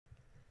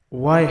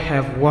Why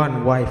have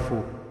one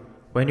waifu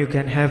when you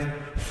can have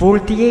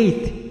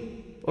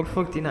 48 or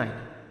 49?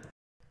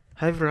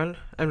 Hi everyone,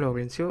 I'm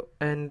Laurencio,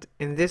 and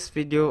in this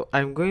video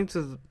I'm going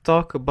to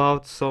talk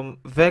about some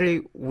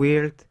very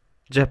weird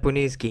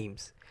Japanese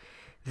games.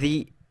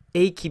 The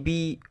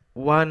AKB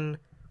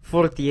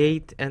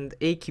 148 and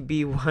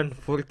AKB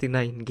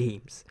 149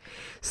 games.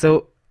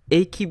 So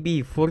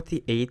AKB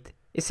 48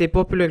 is a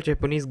popular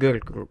Japanese girl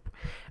group,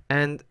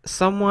 and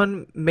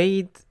someone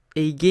made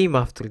a game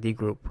after the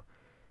group.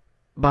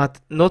 But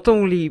not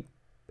only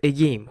a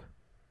game,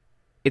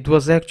 it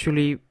was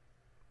actually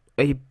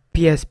a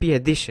PSP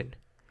edition.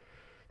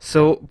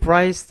 So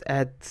priced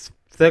at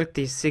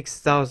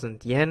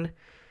 36,000 yen,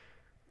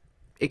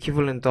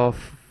 equivalent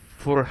of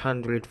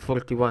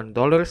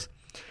 $441.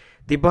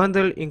 The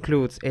bundle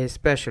includes a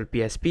special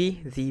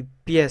PSP, the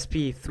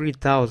PSP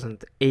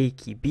 3000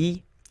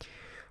 AKB,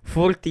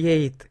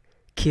 48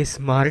 kiss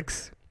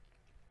marks,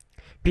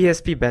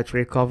 PSP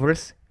battery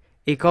covers,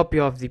 a copy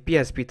of the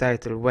PSP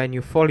title When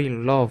You Fall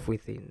in Love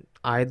with an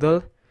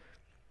Idol,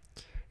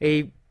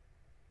 a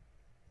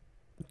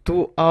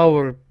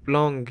 2-hour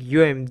long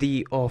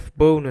UMD of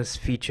bonus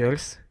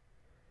features,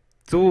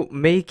 2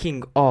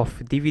 making of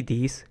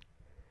DVDs,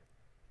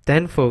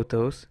 10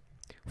 photos,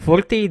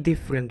 40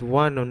 different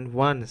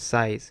one-on-one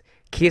size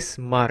kiss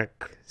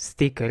mark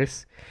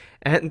stickers,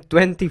 and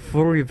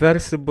 24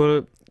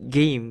 reversible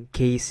game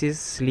cases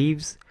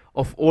sleeves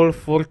of all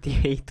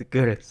 48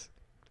 girls.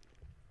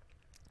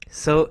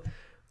 So,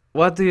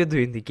 what do you do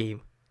in the game?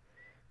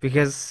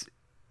 Because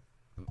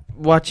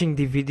watching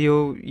the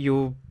video,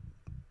 you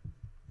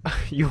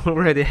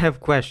already have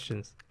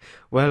questions.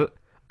 Well,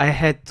 I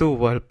had to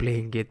while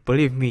playing it.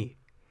 Believe me,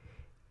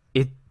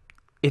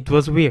 it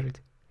was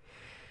weird.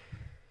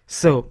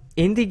 So,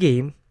 in the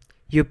game,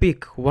 you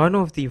pick one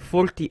of the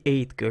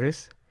 48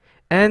 girls,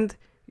 and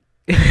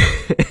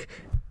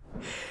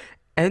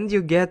and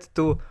you get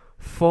to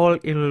fall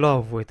in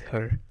love with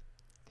her.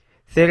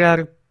 There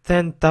are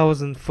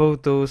 10,000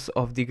 photos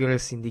of the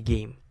girls in the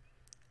game,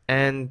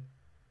 and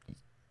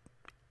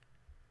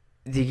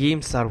the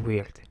games are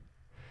weird.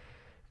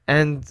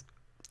 And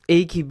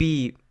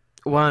AKB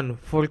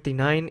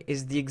 149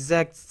 is the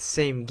exact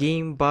same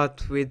game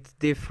but with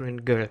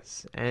different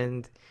girls,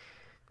 and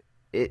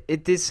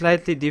it is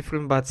slightly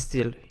different, but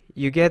still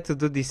you get to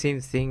do the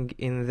same thing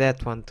in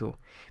that one too,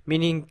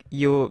 meaning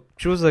you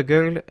choose a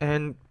girl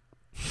and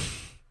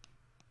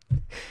I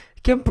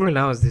can't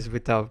pronounce this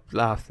without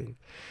laughing.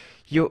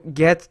 You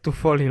get to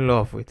fall in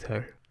love with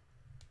her.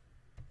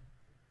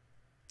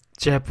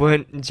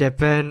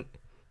 Japan,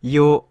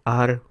 you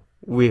are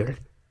weird.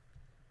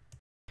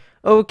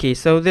 Okay,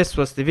 so this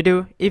was the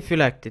video. If you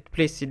liked it,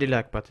 please hit the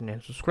like button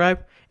and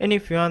subscribe. And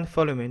if you want,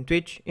 follow me on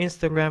Twitch,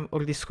 Instagram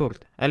or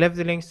Discord. I left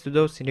the links to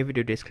those in the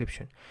video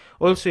description.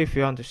 Also, if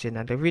you want to see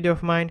another video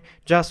of mine,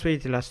 just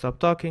wait till I stop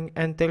talking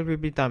and there will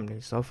be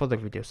thumbnails of other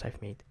videos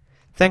I've made.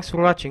 Thanks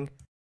for watching.